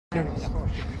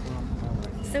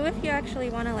So if you actually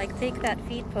want to like take that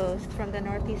feed post from the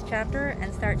Northeast chapter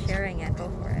and start sharing it, go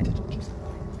for it.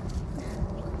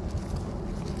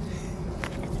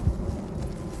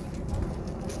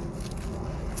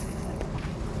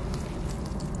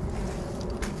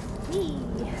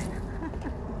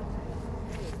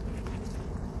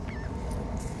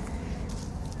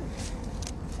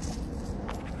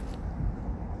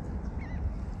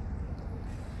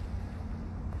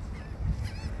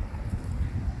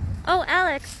 Oh,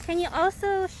 Alex, can you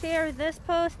also share this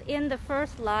post in the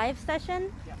first live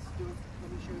session? Yes, let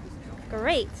me share this now.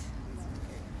 Great.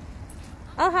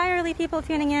 Oh, hi, early people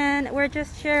tuning in. We're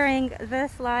just sharing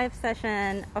this live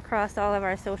session across all of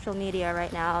our social media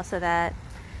right now so that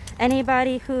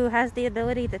anybody who has the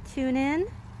ability to tune in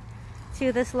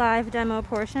to this live demo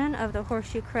portion of the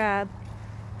Horseshoe Crab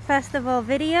Festival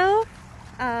video,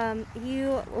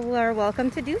 you are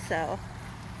welcome to do so.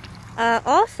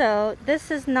 Also, this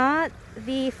is not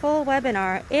the full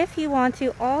webinar. If you want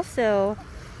to also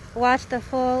watch the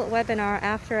full webinar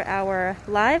after our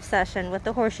live session with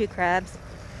the horseshoe crabs,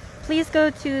 please go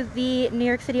to the New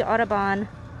York City Audubon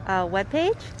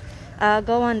webpage,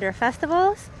 go under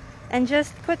festivals, and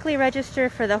just quickly register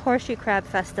for the Horseshoe Crab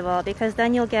Festival, because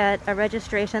then you'll get a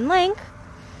registration link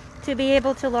to be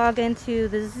able to log into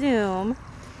the Zoom.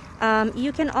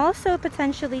 You can also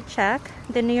potentially check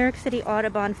the New York City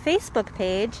Audubon Facebook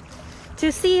page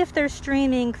to see if they're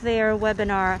streaming their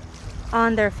webinar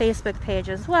on their Facebook page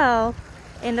as well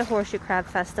in the Horseshoe Crab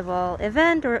Festival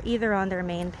event, or either on their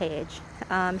main page.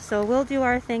 So we'll do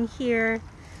our thing here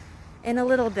in a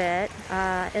little bit.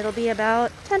 It'll be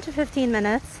about 10 to 15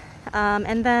 minutes.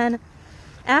 And then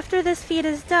after this feed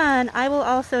is done, I will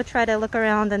also try to look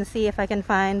around and see if I can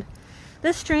find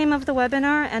the stream of the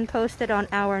webinar and post it on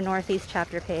our Northeast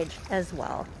chapter page as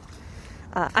well.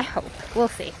 I hope. We'll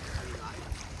see.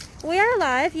 We are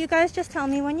live. You guys just tell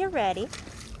me when you're ready.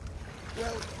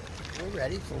 Well, we're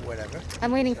ready for whatever.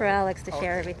 I'm waiting for Alex to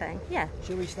share everything. Yeah.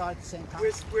 Should we start at the same time?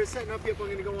 We're setting up. Yep, we're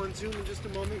going to go on Zoom in just a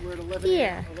moment. We're at 11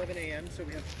 a.m., so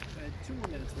we have 2 more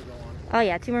minutes to go on. Oh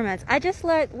yeah, 2 more minutes.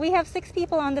 We have 6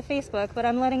 people on the Facebook, but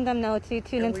I'm letting them know to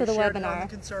tune into the webinar. On the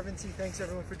Conservancy. Thanks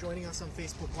everyone for joining us on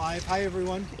Facebook Live. Hi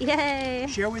everyone. Yay.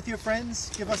 Share with your friends.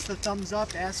 Give us the thumbs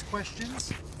up. Ask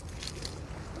questions.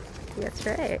 That's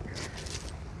right.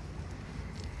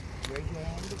 Raise your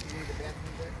hand if you need a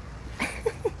bathroom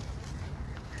break.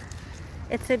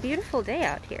 It's a beautiful day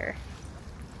out here.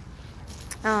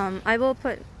 I will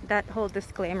put that whole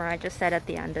disclaimer I just said at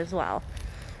the end as well,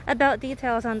 about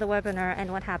details on the webinar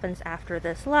and what happens after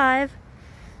this live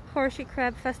Horseshoe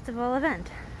Crab Festival event.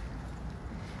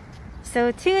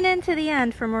 So tune in to the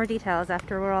end for more details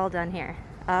after we're all done here.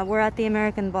 We're at the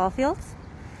American Ball Fields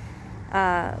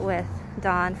with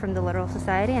Don from the Littoral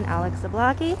Society and Alex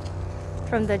Zablocki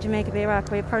from the Jamaica Bay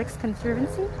Rockaway Parks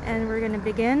Conservancy, and we're going to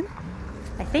begin,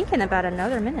 I think, in about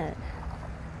another minute.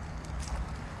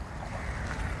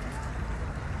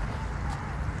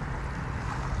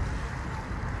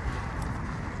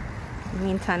 In the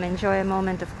meantime, enjoy a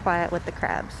moment of quiet with the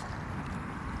crabs.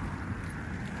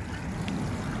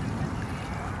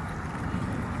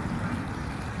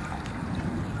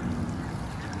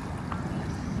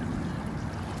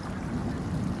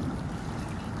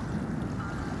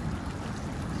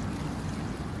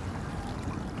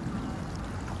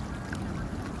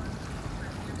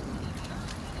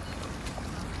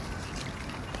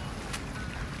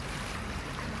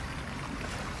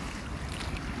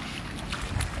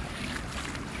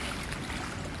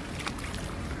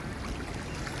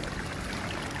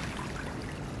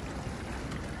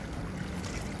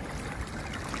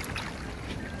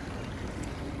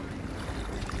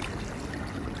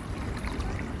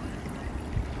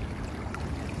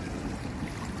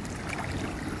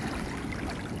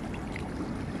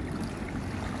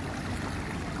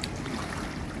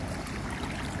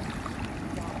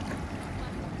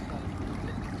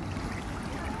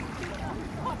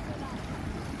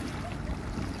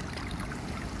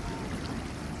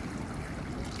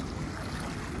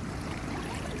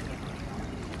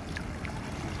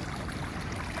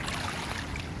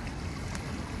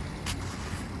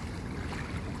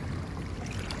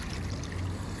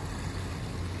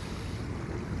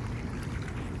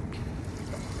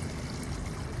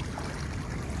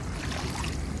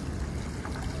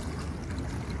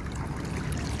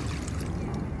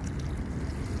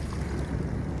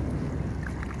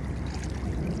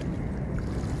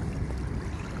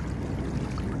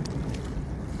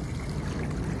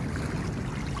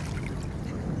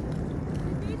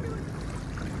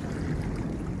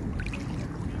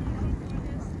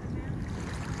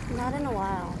 Not in a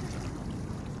while.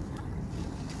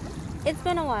 It's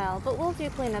been a while, but we'll do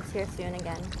cleanups here soon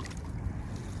again.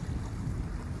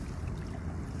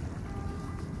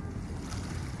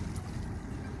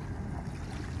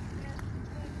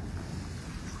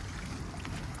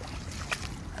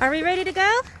 Are we ready to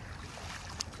go?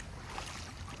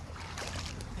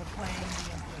 We're playing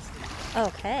the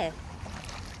Okay.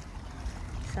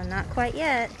 So not quite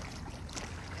yet.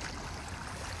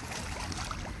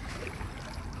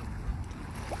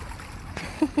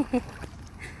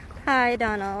 Hi,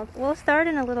 Donald. We'll start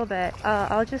in a little bit.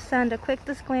 I'll just send a quick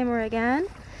disclaimer again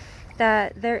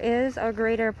that there is a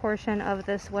greater portion of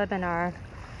this webinar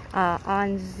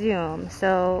on Zoom.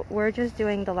 So we're just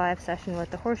doing the live session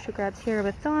with the horseshoe grabs here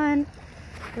with Dawn.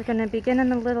 We're going to begin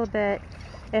in a little bit.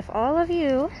 If all of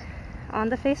you on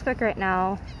the Facebook right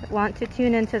now want to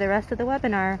tune into the rest of the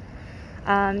webinar,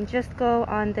 just go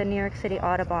on the New York City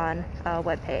Audubon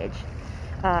webpage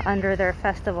under their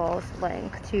festivals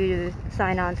link to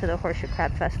sign on to the Horseshoe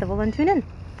Crab Festival and tune in.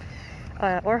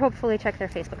 Or hopefully check their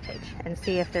Facebook page and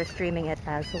see if they're streaming it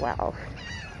as well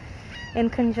in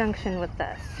conjunction with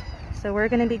this. So we're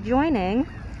going to be joining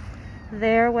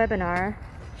their webinar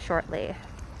shortly.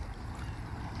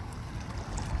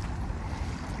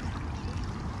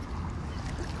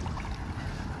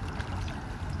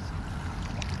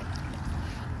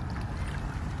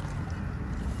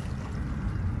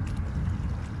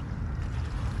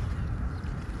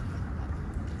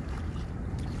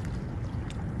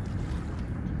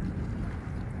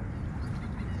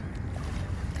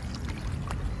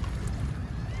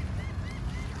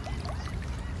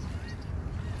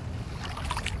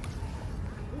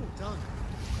 done.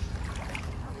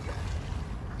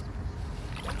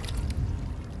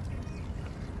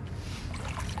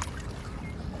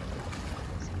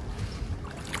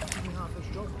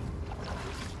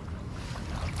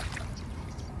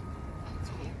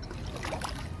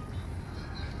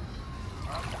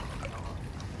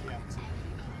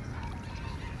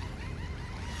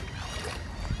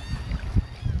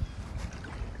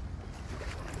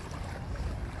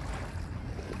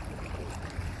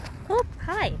 Oh,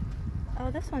 hi.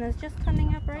 Oh, this one is just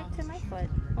coming up right to my foot.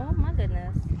 Oh my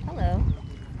goodness. Hello.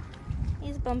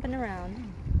 He's bumping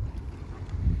around.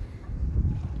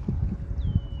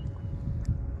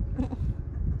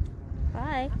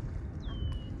 Bye.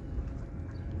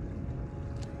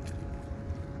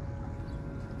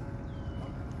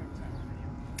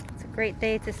 It's a great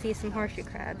day to see some horseshoe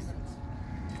crabs.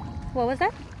 What was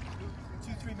that?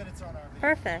 2-3 minutes on our video.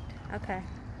 Perfect. Okay.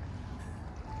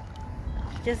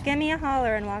 Just give me a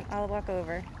holler and I'll walk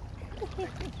over.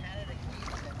 Yeah.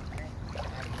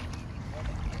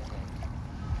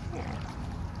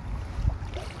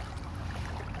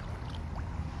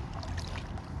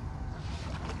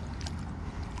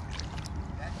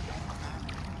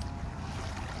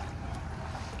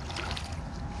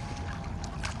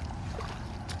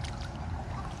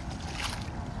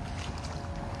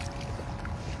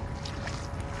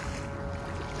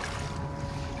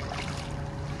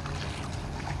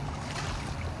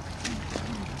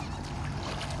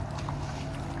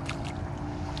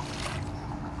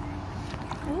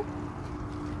 Oop.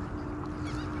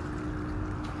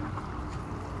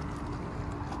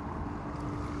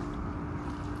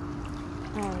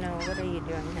 Oh no, what are you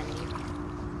doing, honey?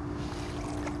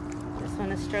 This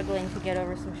one is struggling to get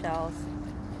over some shells.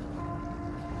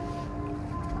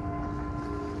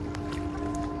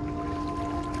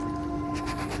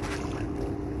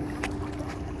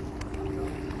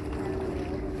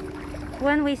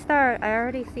 When we start, I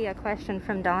already see a question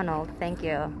from Donald. Thank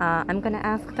you. I'm going to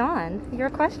ask Don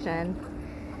your question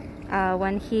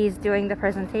when he's doing the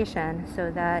presentation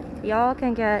so that y'all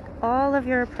can get all of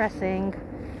your pressing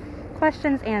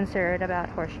questions answered about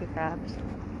horseshoe crabs.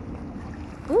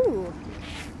 Ooh.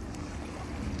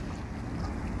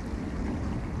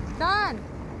 Don!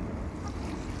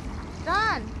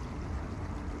 Don!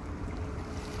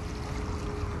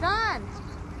 Don!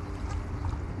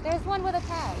 There's one with a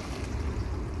tag.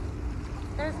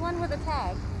 There's one with a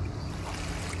tag.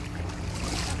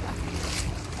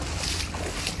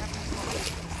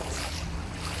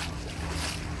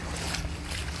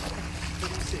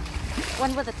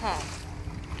 One with a tag.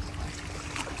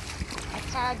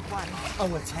 A tagged one.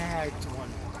 Oh, a tagged one.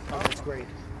 Oh, that's great.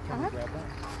 Can we grab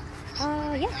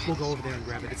that? Yeah. We'll go over there and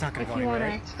grab it. It's not going If to you go want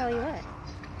anywhere, to tell you what.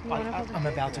 You wanna hold it? I'm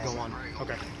about to go on.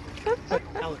 Okay. But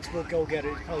Alex, we'll go get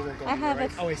it. Probably won't go I have anywhere,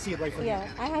 right? it. Oh, I see it right from Yeah,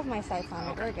 here. I have my sights on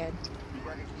it. We're good.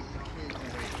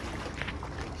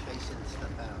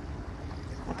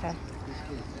 Okay.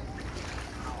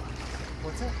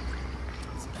 What's that?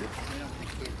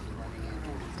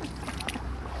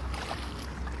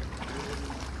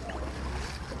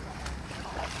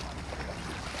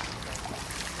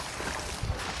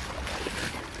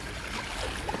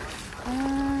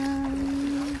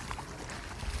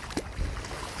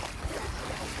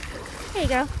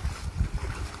 go.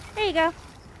 There you go.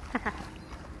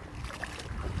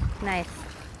 Nice.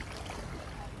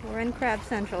 We're in Crab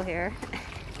Central here.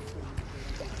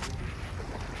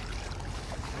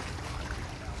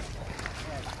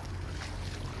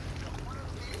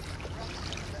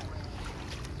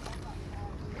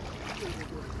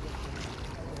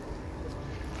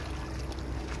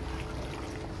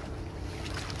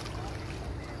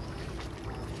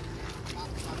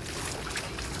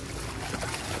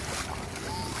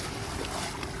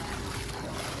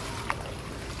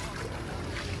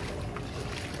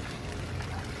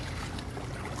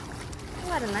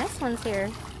 A lot of nice ones here.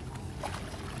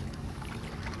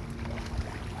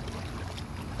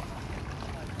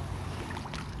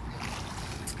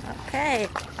 Okay,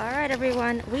 all right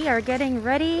everyone, we are getting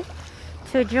ready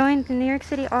to join the New York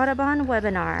City Audubon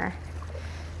webinar.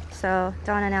 So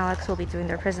Dawn and Alex will be doing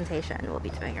their presentation. We'll be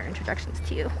doing our introductions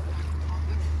to you.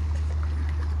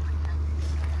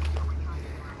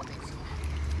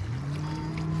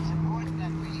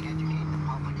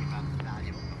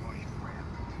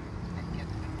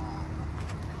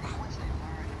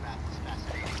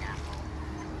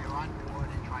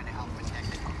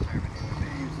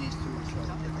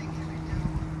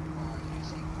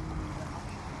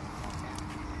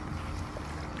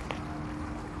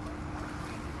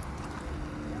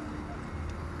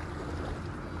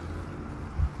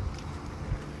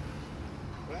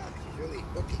 Really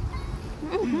booking.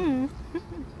 Mm-hmm.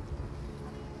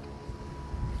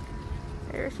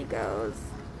 There she goes.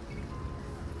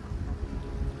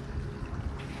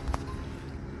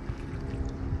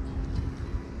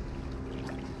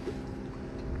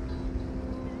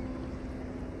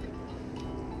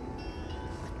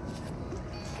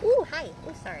 Ooh, hi.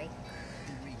 Oh, sorry.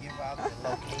 Did we give out the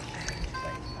location of this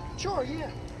place? Sure,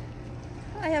 yeah.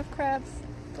 I have crabs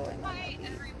going on. Hi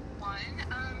everyone.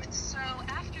 So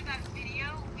after that video,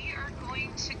 we are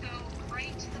going to go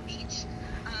right to the beach,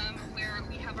 where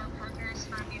we have our partners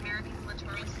from the American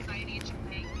Littoral Society in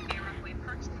Jamaica, the Rockaway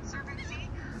Parks Conservancy.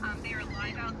 They are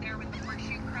live out there with the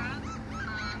horseshoe crabs.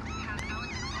 We have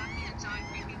Alex and John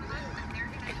Creepy with us, and they're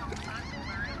going to help us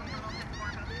learn a little bit more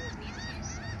about the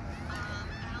species.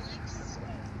 Alex,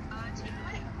 take it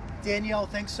away. Danielle,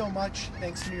 thanks so much.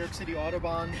 Thanks to New York City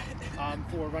Audubon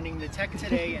for running the tech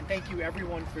today, and thank you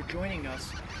everyone for joining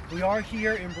us. We are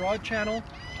here in Broad Channel.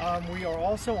 We are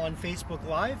also on Facebook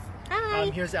Live.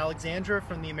 Hi. Here's Alexandra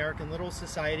from the American Littoral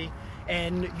Society,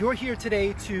 and you're here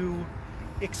today to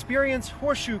experience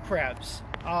horseshoe crabs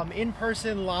in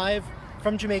person, live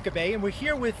from Jamaica Bay, and we're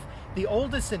here with the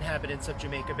oldest inhabitants of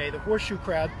Jamaica Bay, the horseshoe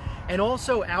crab, and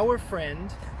also our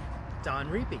friend Don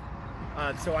Reapy.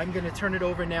 So I'm going to turn it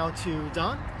over now to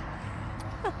Don.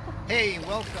 Hey,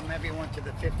 welcome everyone to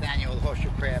the 5th annual Horseshoe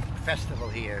Crab Festival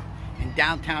here in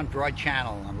downtown Broad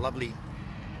Channel on lovely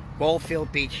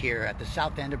Ballfield Beach here at the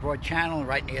south end of Broad Channel,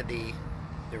 right near the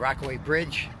Rockaway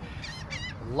Bridge.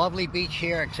 Lovely beach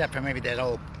here, except for maybe that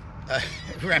old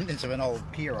remnants of an old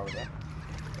pier over there.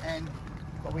 And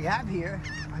what we have here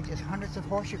are just hundreds of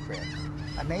horseshoe crabs.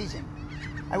 Amazing.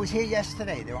 I was here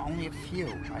yesterday. There were only a few.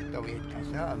 I thought I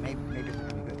said, oh, maybe it's going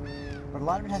to be good. But a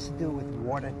lot of it has to do with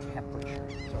water temperature.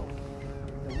 So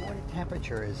the water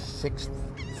temperature is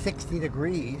 60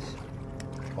 degrees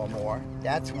or more.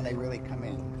 That's when they really come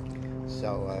in.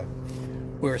 So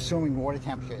we're assuming water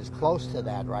temperature is close to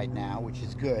that right now, which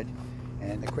is good.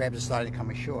 And the crabs are starting to come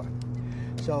ashore.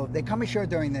 So they come ashore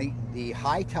during the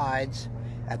high tides,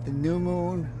 at the new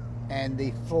moon and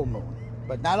the full moon.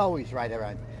 But not always right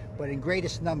around, but in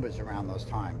greatest numbers around those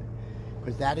times.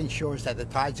 Because that ensures that the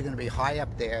tides are going to be high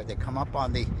up there. They come up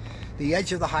on the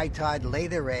edge of the high tide, lay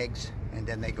their eggs, and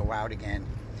then they go out again.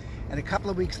 And a couple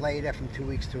of weeks later, from 2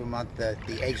 weeks to a month, the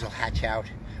eggs will hatch out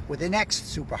with the next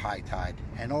super high tide.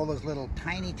 And all those little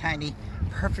tiny, tiny,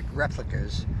 perfect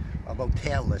replicas, although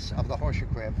tailless, of the horseshoe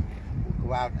crab will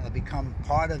go out and they'll become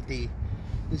part of the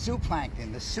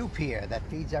zooplankton, the soup here that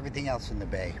feeds everything else in the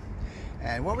bay.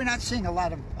 And what we're not seeing a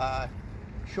lot of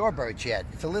shorebirds yet.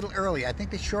 It's a little early. I think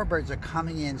the shorebirds are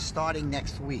coming in starting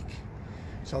next week.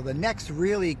 So the next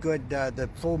really good, the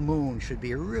full moon should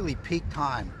be a really peak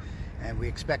time. And we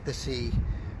expect to see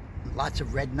lots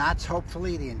of red knots,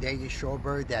 hopefully, the endangered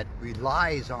shorebird that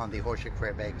relies on the horseshoe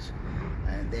crab eggs.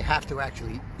 And they have to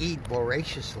actually eat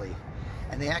voraciously.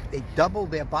 And they double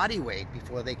their body weight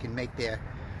before they can make their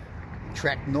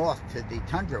trek north to the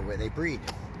tundra where they breed.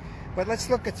 But let's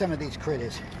look at some of these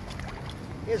critters.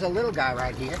 Here's a little guy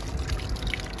right here.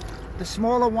 The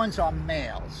smaller ones are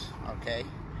males, okay?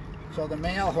 So the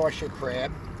male horseshoe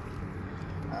crab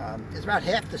is about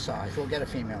half the size. We'll get a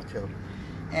female too.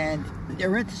 And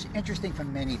they're interesting for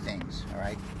many things, all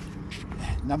right?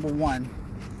 Number one,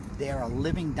 They're a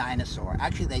living dinosaur.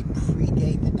 Actually, they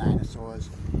predate the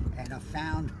dinosaurs and are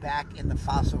found back in the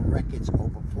fossil records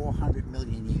over 400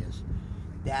 million years.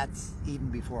 That's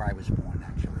even before I was born,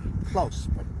 actually. Close,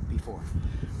 but before.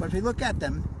 But if you look at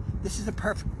them, this is a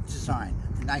perfect design.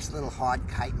 A nice little hard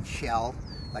chitin shell,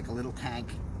 like a little tank.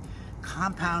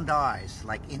 Compound eyes,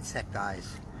 like insect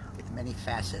eyes, with many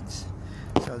facets.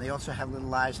 So they also have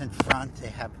little eyes in front. They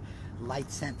have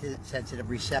light-sensitive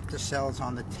receptor cells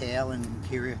on the tail and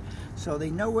interior. So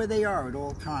they know where they are at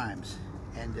all times.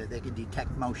 And they can detect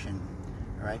motion.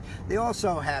 All right. They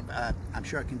also have, I'm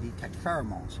sure it can detect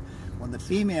pheromones. When the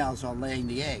females are laying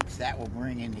the eggs, that will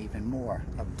bring in even more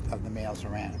of the males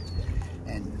around.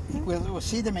 And we'll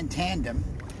see them in tandem.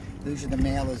 Usually the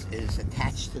male is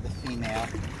attached to the female,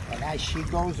 and as she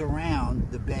goes around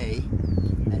the bay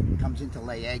and comes in to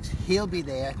lay eggs, he'll be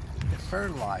there to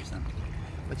fertilize them.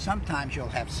 But sometimes you'll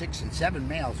have 6 and 7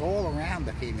 males all around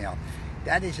the female.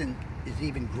 That is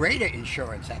even greater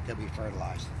insurance that they'll be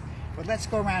fertilized. But let's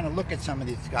go around and look at some of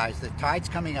these guys. The tide's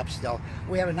coming up still.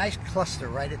 We have a nice cluster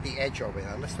right at the edge over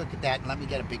there. Let's look at that and let me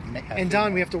get a big... And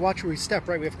Don, we have to watch where we step,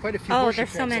 right? We have quite a few horseshoe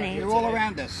there's so many. They're all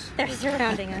around us. They're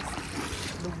surrounding us.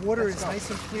 The water is nice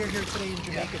and clear here today in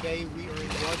Jamaica Bay. We are in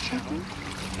Broad Channel,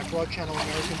 at Broad Channel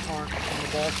American Park on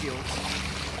the ball fields.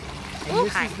 And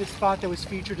this is the spot that was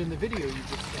featured in the video you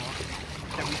just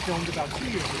saw, that we filmed about 2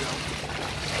 years ago.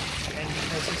 And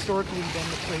has historically been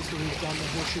the place where we've done the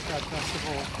Horseshoe Crab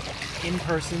Festival in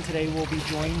person. Today we'll be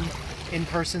joined in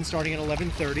person starting at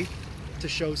 11:30 to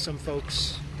show some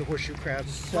folks the horseshoe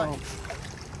crabs. So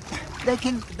they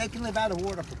can live out of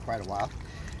water for quite a while.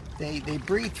 They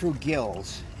breathe through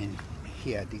gills in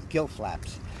here, these gill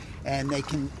flaps, and they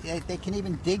can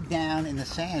even dig down in the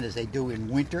sand as they do in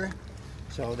winter.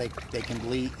 So they can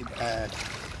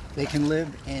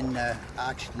live in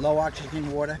low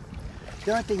oxygen water.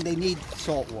 The only thing, they need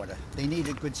salt water. They need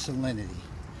a good salinity.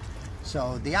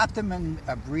 So the optimum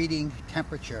breeding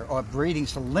temperature or breeding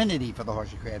salinity for the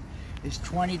horseshoe crab is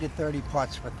 20 to 30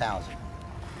 parts per thousand.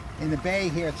 In the bay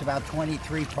here, it's about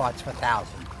 23 parts per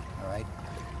thousand. All right.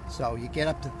 So you get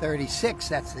up to 36.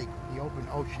 That's the open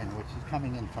ocean, which is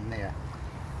coming in from there.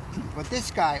 But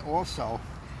this guy also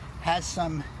has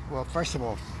some. Well, first of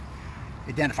all,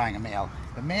 identifying a male.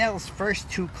 The male's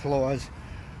first 2 claws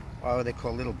are what they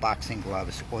call little boxing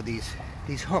gloves, or these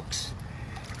hooks.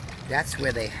 That's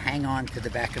where they hang on to the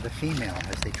back of the female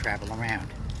as they travel around.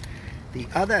 The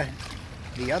other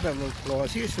little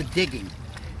claws, here's for digging,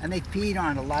 and they feed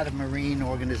on a lot of marine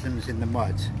organisms in the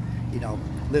muds. You know,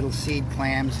 little seed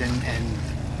clams and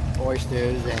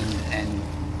oysters and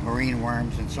marine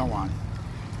worms and so on.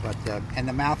 But and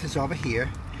the mouth is over here.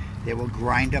 They will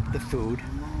grind up the food.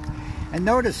 And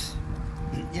notice,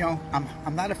 you know,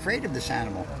 I'm not afraid of this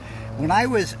animal. When I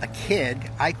was a kid,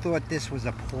 I thought this was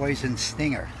a poison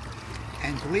stinger.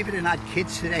 And believe it or not,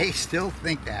 kids today still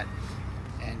think that.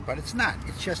 But it's not.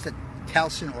 It's just a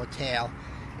telson or tail.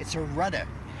 It's a rudder.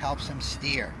 It helps them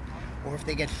steer. Or if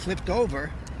they get flipped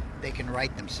over, they can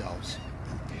right themselves.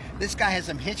 This guy has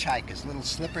some hitchhikers, little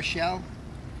slipper shell.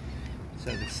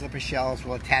 So the slipper shells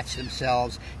will attach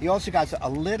themselves. He also got a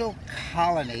little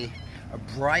colony of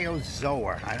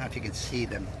bryozoa. I don't know if you can see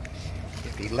them.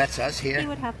 If he lets us here. He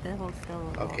would have to hold still a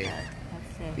little bit.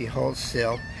 Let's see. If he holds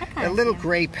still. A little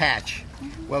gray patch.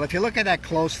 Well, if you look at that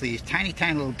closely, these tiny,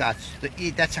 tiny little dots,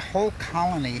 that's a whole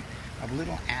colony of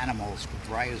little animals,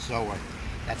 bryozoa,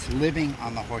 that's living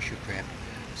on the horseshoe crab.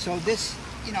 So this,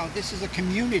 you know, this is a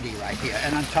community right here.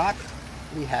 And on top,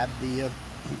 we have the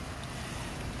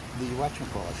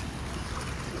whatchamacallit?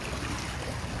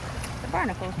 The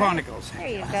barnacles. Barnacles. There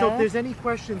you go. So if there's any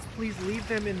questions, please leave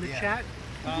them in the chat.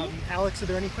 Alex, are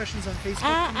there any questions on Facebook?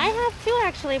 I have 2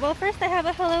 actually. Well, first I have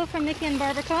a hello from Mickey and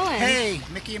Barbara Cohen. Hey,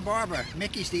 Mickey and Barbara.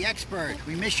 Mickey's the expert.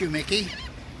 We miss you, Mickey.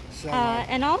 So,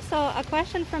 and also a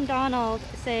question from Donald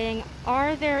saying,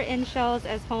 are there in shells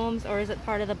as homes, or is it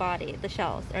part of the body? The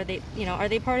shells, are they, you know, are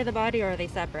they part of the body, or are they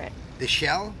separate? the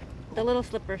shell? The little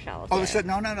slipper shells. Oh, yeah. so,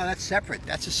 no, that's separate.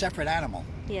 That's a separate animal.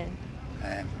 Yeah.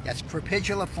 That's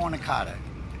Crepidula fornicata,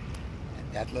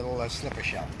 that little slipper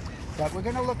shell. But we're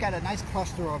going to look at a nice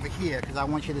cluster over here because I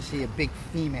want you to see a big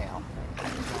female.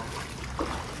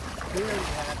 Here we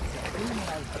have the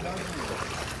female juggler.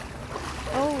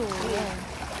 Oh, yeah.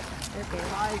 The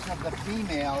size of the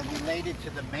female related to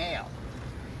the male.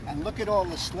 And look at all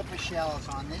the slipper shells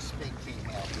on this big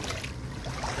female here.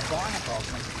 The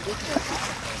barnacles, and particular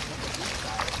barnacles, look at these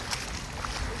guys.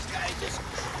 This guy is just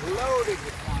loaded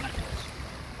with barnacles.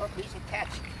 Look, he's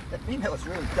attached. The female is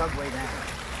really dug way down.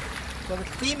 So the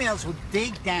females will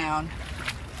dig down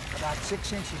about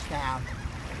 6 inches down,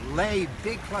 lay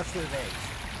big cluster of eggs.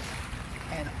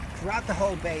 And throughout the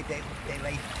whole bay, they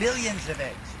lay billions of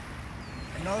eggs.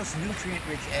 And those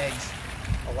nutrient-rich eggs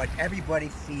are what everybody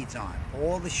feeds on.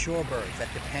 All the shorebirds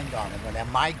that depend on them when they're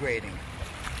migrating.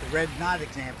 The red knot,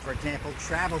 for example,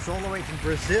 travels all the way from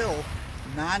Brazil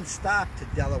non-stop to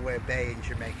Delaware Bay and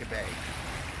Jamaica Bay.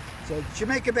 So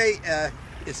Jamaica Bay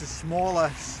is a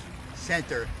smaller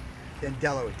center than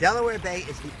Delaware. Delaware Bay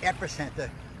is the epicenter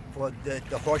for the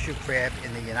horseshoe crab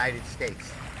in the United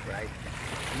States, right?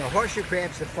 And the horseshoe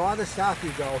crabs, the farther south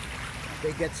you go,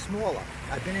 they get smaller.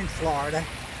 I've been in Florida,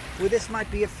 where this might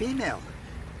be a female.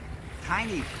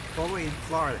 Tiny, all the way in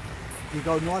Florida. You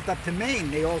go north up to Maine,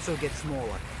 they also get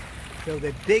smaller. So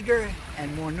they're bigger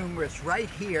and more numerous right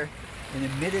here in the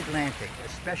mid-Atlantic,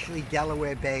 especially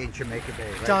Delaware Bay and Jamaica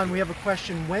Bay. Right Don, here. we have a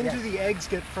question. When Yes. do the eggs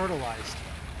get fertilized?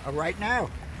 Right now.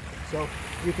 So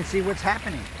you can see what's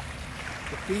happening.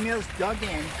 The female's dug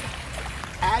in.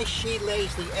 As she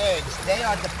lays the eggs, they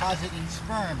are depositing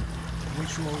sperm,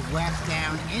 which will wax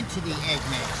down into the egg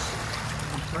mix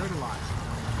and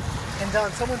fertilize. And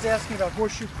Don, someone's asking about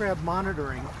horseshoe crab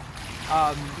monitoring.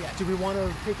 Yes. Do we want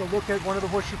to take a look at one of the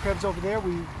horseshoe crabs over there?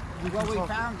 We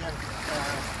found a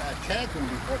tagging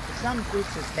report. Some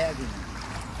groups are tagging them.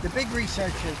 The big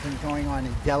research has been going on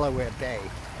in Delaware Bay.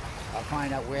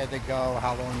 Find out where they go,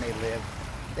 how long they live.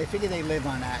 They figure they live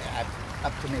on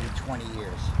up to maybe 20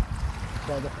 years.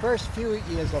 So the first few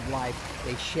years of life,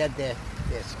 they shed their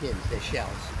skins, their shells.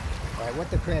 All right,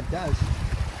 what the crab does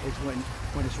is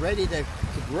when it's ready to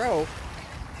grow,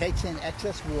 takes in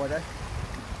excess water,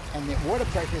 and the water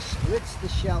pressure splits the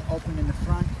shell open in the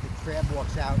front. The crab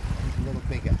walks out and it's a little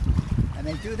bigger. And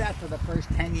they do that for the first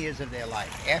 10 years of their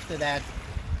life. After that,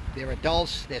 they're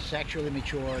adults, they're sexually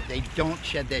mature, they don't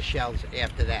shed their shells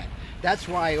after that. That's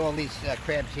why all these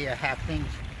crabs here have things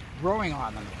growing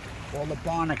on them. All the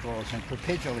barnacles and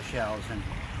propidula shells and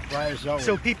bryozoa.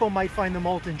 So people might find the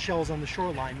molten shells on the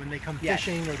shoreline when they come Yes.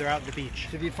 fishing or they're out at the beach.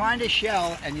 So if you find a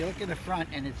shell and you look in the front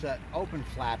and it's an open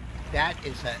flap, that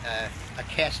is a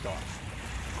cast off.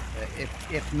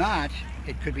 If not,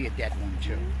 it could be a dead one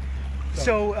too.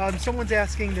 So someone's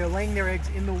asking, they're laying their eggs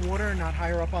in the water, not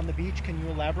higher up on the beach. Can you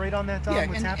elaborate on that, Don? Yeah,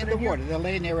 What's in happening the water. They're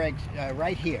laying their eggs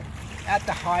right here at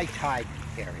the high tide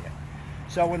area.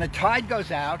 So when the tide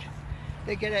goes out,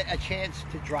 they get a chance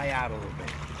to dry out a little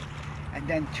bit. And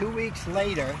then 2 weeks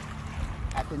later,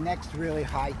 at the next really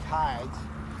high tides,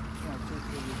 2 or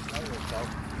 3 weeks later or so,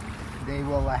 they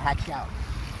will hatch out.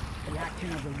 The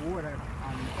action of the water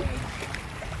on the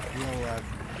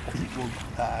eggs will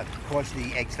cause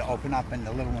the eggs to open up and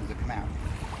the little ones to come out.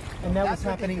 And that was That's what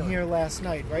they're happening doing. here last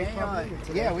night, right? They Probably, are- or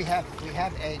today? yeah, we have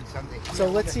eggs on the. So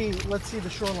let's see the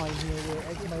shoreline here where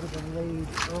eggs might have been laid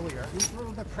earlier. These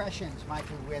little depressions might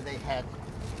be where they had.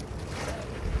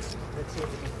 Let's see if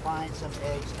we can find some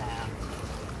eggs now.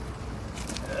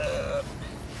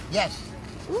 Yes,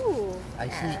 Ooh. I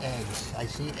see eggs. I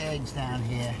see eggs down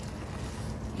here.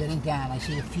 Getting down. I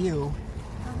see a few.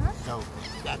 So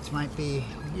that might be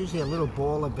usually a little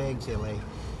ball of eggs they lay.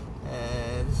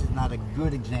 This is not a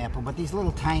good example, but these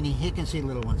little tiny, you can see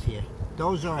little ones here.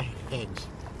 Those are eggs.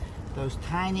 Those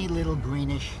tiny little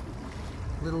greenish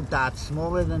little dots,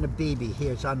 smaller than a BB.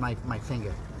 Here, it's on my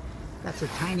finger. That's a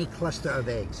tiny cluster of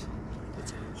eggs.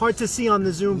 Hard to see on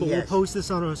the Zoom, but we'll Yes. post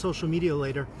this on our social media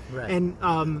later. Right. And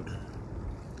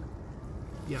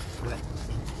yeah. Right.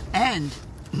 And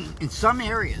in some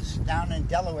areas down in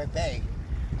Delaware Bay,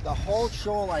 the whole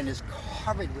shoreline is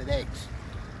covered with eggs.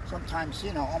 Sometimes,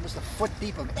 almost a foot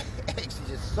deep of eggs.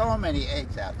 There's just so many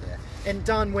eggs out there. And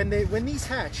Don, when these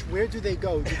hatch, where do they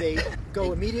go? Do they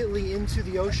go immediately into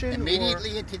the ocean?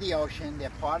 Immediately into the ocean. They're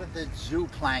part of the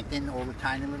zooplankton, all the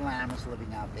tiny little animals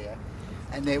living out there.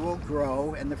 And they will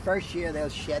grow. And the first year, they'll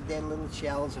shed their little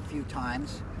shells a few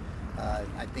times.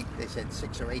 I think they said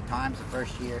 6 or 8 times the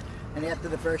first year. And after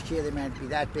the first year, they might be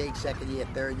that big, second year,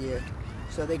 third year.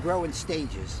 So they grow in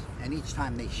stages, and each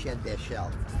time they shed their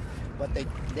shell. But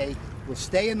they will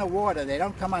stay in the water. They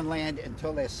don't come on land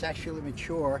until they're sexually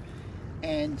mature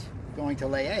and going to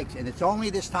lay eggs. And it's only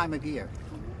this time of year.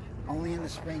 Only in the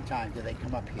springtime do they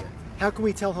come up here. How can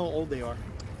we tell how old they are?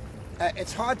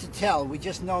 It's hard to tell. We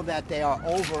just know that they are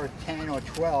over 10 or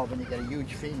 12 and you get a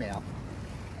huge female.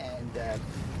 And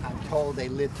I'm told they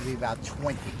live to be about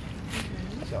 20.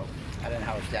 So I don't know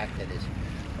how exact that is.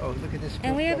 Oh, look at this.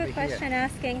 And we have a over question here.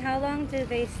 asking, how long do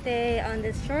they stay on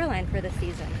this shoreline for the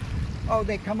season? Oh,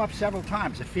 they come up several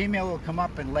times. A female will come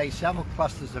up and lay several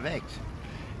clusters of eggs.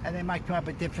 And they might come up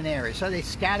at different areas. So they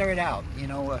scatter it out. You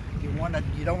don't want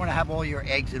to have all your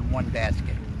eggs in one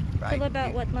basket, right? Till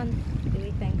about what month do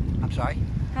we think? I'm sorry?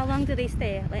 How long do they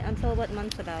stay? Like until what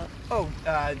month about? Oh,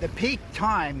 the peak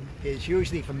time is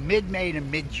usually from mid-May to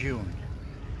mid-June.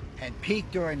 And peak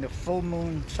during the full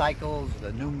moon cycles,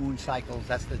 the new moon cycles,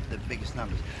 that's the biggest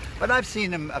numbers. But I've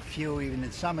seen them a few even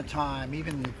in summertime,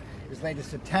 even as late as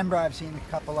September I've seen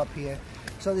a couple up here.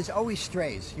 So there's always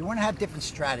strays. You want to have different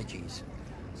strategies.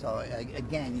 So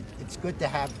again, it's good to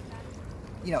have,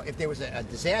 you know, if there was a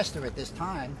disaster at this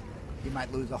time, you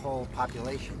might lose the whole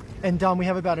population. And Don, we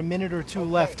have about a minute or two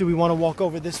left. Do we want to walk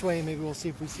over this way and maybe we'll see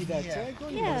if we see that tag?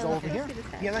 Yeah, Over here.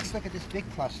 Yeah, let's look at this big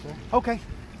cluster. Okay.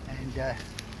 And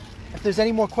if there's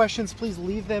any more questions, please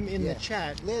leave them in the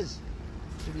chat. Liz,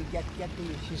 did we get the?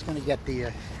 She's going to get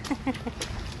the.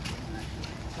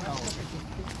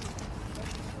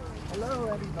 Hello,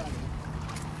 everybody.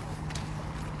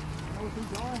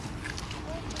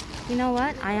 You know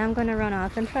what? I am going to run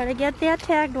off and try to get that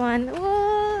tagged one.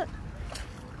 Whoa.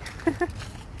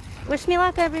 Wish me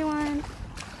luck, everyone.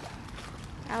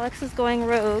 Alex is going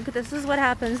rogue. This is what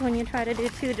happens when you try to do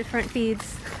 2 different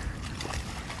feeds.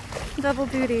 Double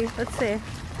duty. Let's see.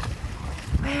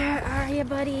 Where are you,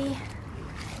 buddy?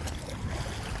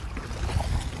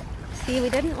 See, we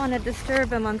didn't want to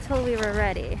disturb him until we were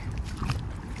ready.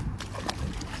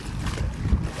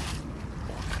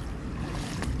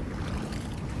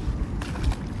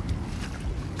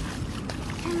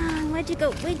 Come on, where'd you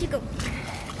go? Where'd you go?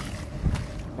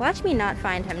 Watch me not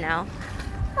find him now.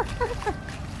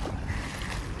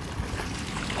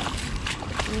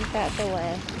 Move that the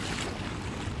way.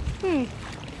 Okay.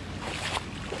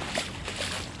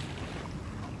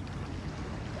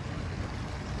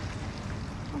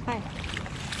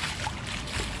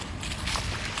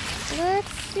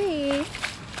 Let's see.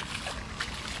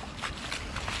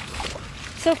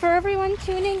 So for everyone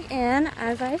tuning in,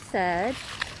 as I said,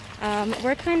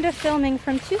 we're kind of filming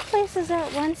from 2 places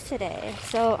at once today.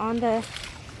 So on the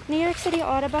New York City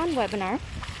Audubon webinar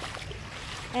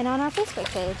and on our Facebook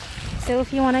page. So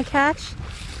if you want to catch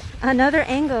another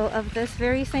angle of this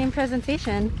very same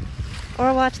presentation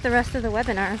or watch the rest of the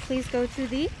webinar, please go to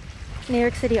the New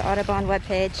York City Audubon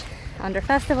webpage under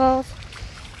festivals,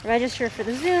 register for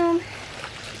the Zoom,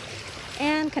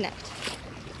 and connect.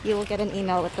 You will get an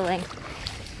email with the link.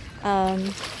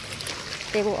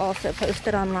 They will also post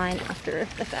it online after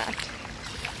the fact.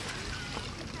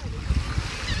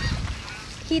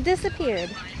 He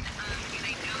disappeared.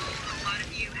 I know a lot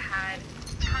of you had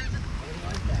tons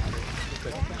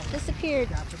of Disappeared.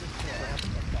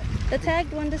 The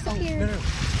tagged one disappeared.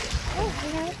 Oh,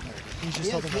 we have it.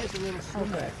 Here's a little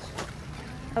swimmer.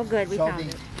 Oh, good, we found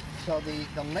it. So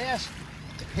the last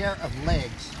pair of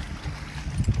legs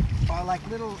are like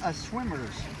little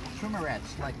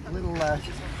swimmerettes, like little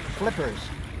flippers,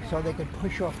 so they could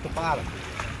push off the bottom.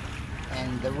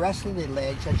 And the rest of the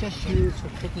legs are just used for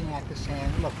picking at the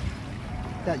sand. Look,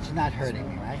 that's not hurting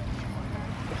me, right?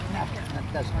 No,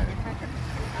 that doesn't hurt.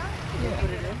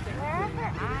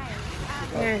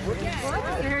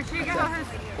 There she goes.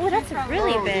 Oh, that's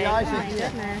really big. The eyes Oh are my here.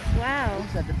 goodness. Wow.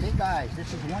 These are the big eyes.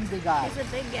 This is one big eye. She's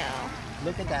a big gal.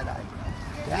 Look at that eye.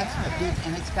 That's a big,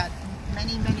 and it's got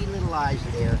many, many little eyes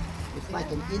there. It's like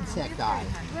an insect eye.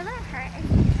 Many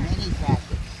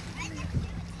facets.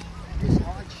 This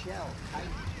hard shell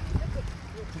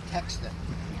protects them.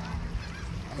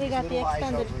 And We these got the little eyes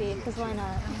extended over feed, here. because why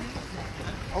not?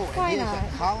 Oh, Why and here's not?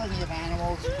 a colony of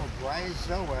animals called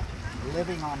bryozoa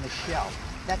living on the shell.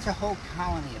 That's a whole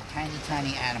colony of tiny,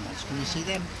 tiny animals. Can you see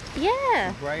them?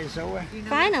 Yeah. Bryozoa?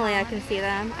 Finally, I can see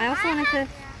them. I also wanted to...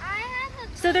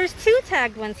 So there's 2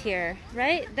 tagged ones here,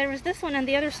 right? There was this one and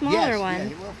the other smaller Yes, one.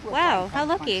 yeah, we'll Wow, find how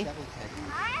lucky. several tags.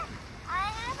 I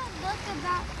have a book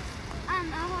about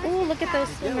a Oh, look at those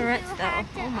horseshoe swimmerettes though.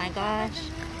 Oh my gosh.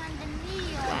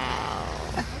 Wow.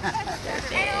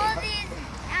 And all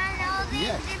these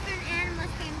Yes. different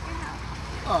animals came to help.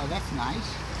 Oh, that's nice.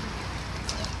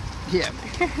 Yeah.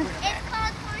 It's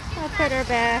called Horseshoe. I'll put her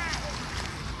back.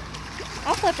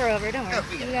 I'll flip her over, don't worry. Oh,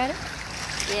 yeah. You got it?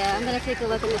 Yeah, I'm gonna take a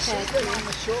look at the See tag them too. on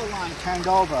the shoreline turned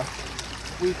over.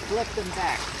 We flip them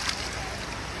back.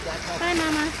 That's how Bye,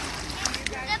 Mama.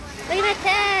 Look at that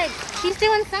tag. She's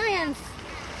doing science.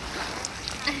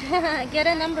 Get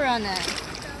a number on that.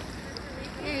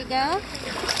 There you go.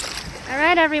 All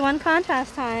right, everyone,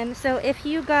 contest time. So if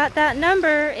you got that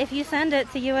number, if you send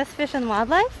it to U.S. Fish and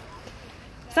Wildlife,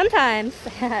 sometimes,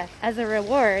 as a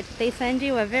reward, they send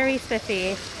you a very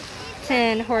spiffy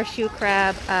tin horseshoe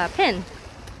crab pin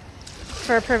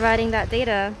for providing that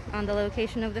data on the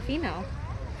location of the female.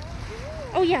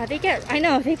 Oh yeah, they get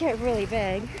really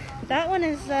big. That one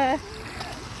is, I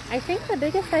think, the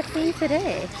biggest I've seen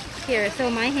today. Here, so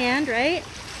my hand, right,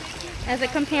 as a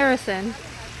comparison.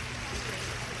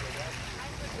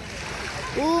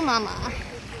 Ooh, mama.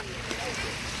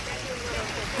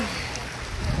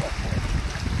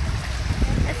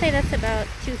 I'd say that's about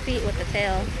 2 feet with the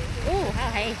tail. Ooh,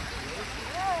 hi.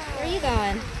 Where are you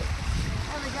going?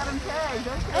 Oh, they got him tagged,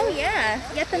 don't they? Oh yeah,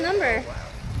 get the number.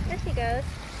 There she goes.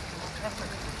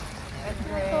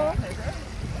 Cool.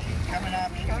 Coming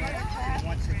up, he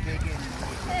wants to dig in.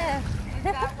 Yeah. Is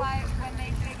that why when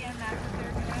they dig in, that's what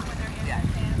they're doing when they're getting Yeah.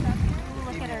 their hands up here? Ooh,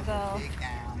 look at her go. Dig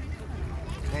down.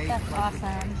 They That's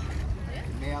awesome.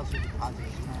 Males are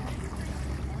depositing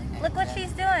sperm. Look what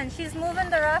she's doing. She's moving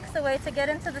the rocks away to get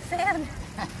into the sand.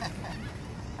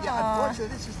 Yeah, Aw.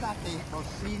 unfortunately, this is not the most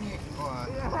scenic or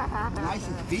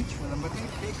nicest beach for them, but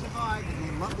they survive and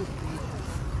they love this beach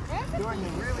during the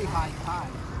really high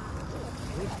tide.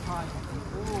 This tide will be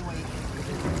all the way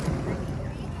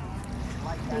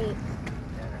like that. Neat.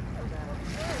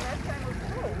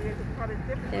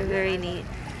 They're very neat.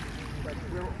 But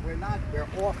we're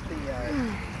off the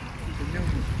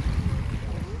news.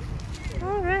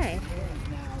 All right.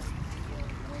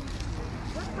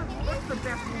 What's the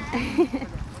best one?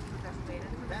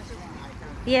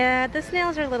 Yeah, the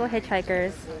snails are little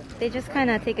hitchhikers. They just kind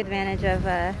of take advantage of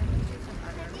the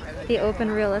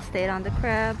open real estate on the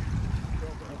crab.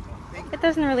 It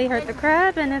doesn't really hurt the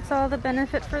crab, and it's all the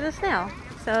benefit for the snail.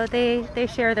 So they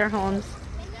share their homes.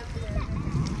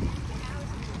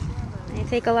 They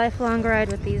take a lifelong ride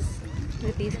with these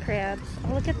crabs.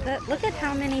 Oh, look at that! Look at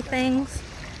how many things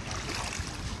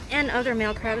and other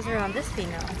male crabs are on this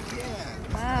female.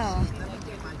 Wow.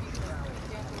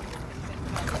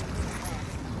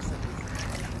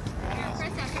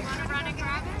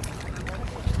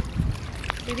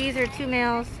 So these are 2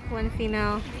 males, 1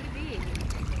 female,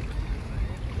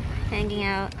 hanging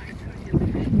out.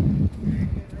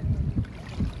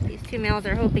 These 2 males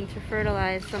are hoping to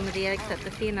fertilize some of the eggs that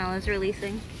the female is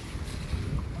releasing.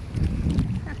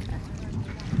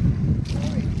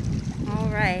 All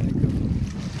right.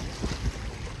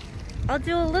 I'll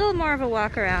do a little more of a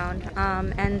walk around,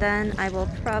 and then I will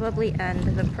probably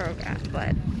end the program.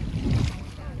 But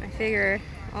I figure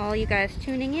all you guys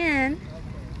tuning in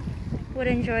would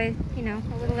enjoy, you know,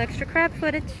 a little extra crab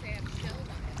footage.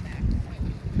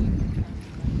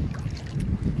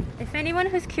 If anyone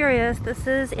who's curious, this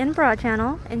is in Broad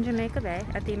Channel in Jamaica Bay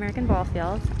at the American Ball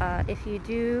Fields. If you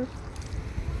do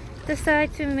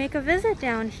decide to make a visit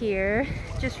down here,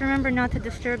 just remember not to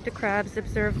disturb the crabs,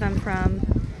 observe them from,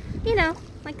 you know,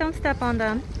 like don't step on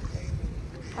them.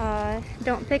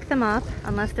 Don't pick them up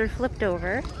unless they're flipped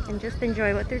over, and just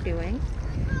enjoy what they're doing.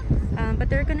 But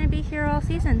they're going to be here all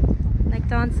season, like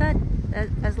Dawn said,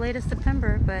 as late as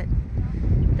September, but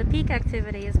the peak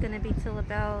activity is going to be till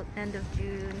about end of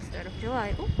June, start of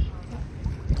July. Ooh,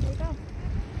 there we go.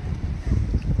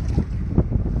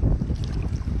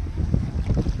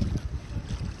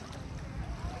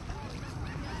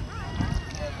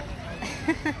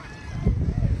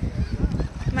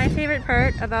 My favorite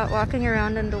part about walking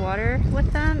around in the water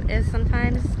with them is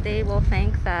sometimes they will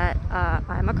think that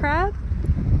I'm a crab,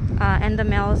 and the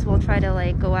males will try to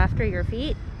like go after your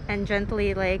feet and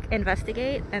gently like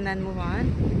investigate and then move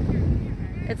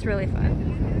on. It's really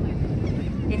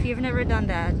fun. If you've never done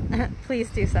that, please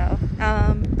do so.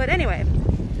 But anyway,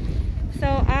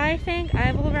 so I think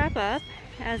I will wrap up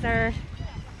as our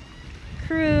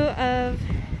crew of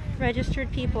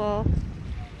registered people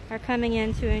are coming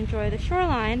in to enjoy the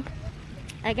shoreline.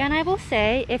 Again, I will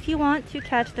say, if you want to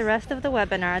catch the rest of the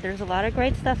webinar, there's a lot of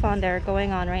great stuff on there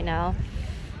going on right now,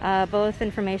 both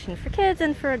information for kids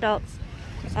and for adults.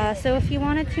 So if you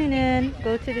want to tune in,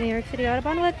 go to the New York City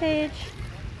Audubon webpage,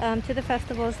 to the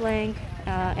festival's link,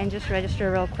 and just register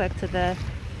real quick to the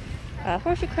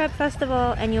Horseshoe Crab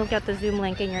Festival, and you'll get the Zoom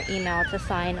link in your email to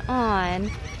sign on.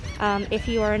 If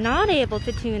you are not able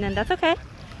to tune in, that's okay.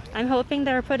 I'm hoping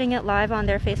they're putting it live on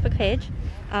their Facebook page.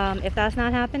 If that's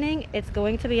not happening, it's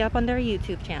going to be up on their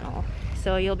YouTube channel.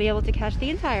 So you'll be able to catch the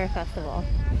entire festival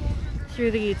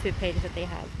through the YouTube page that they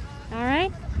have. All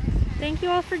right? Thank you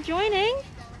all for joining.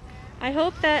 I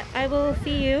hope that I will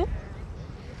see you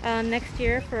next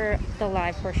year for the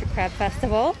live Horseshoe Crab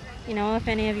Festival. You know, if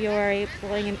any of you are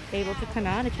able to come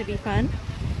out, it should be fun.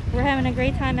 We're having a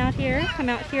great time out here. Come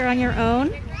out here on your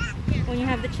own when you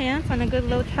have the chance on a good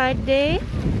low tide day.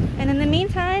 And in the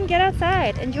meantime, get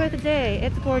outside. Enjoy the day.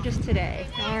 It's gorgeous today.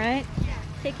 All right?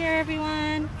 Take care,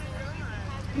 everyone.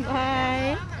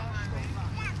 Bye.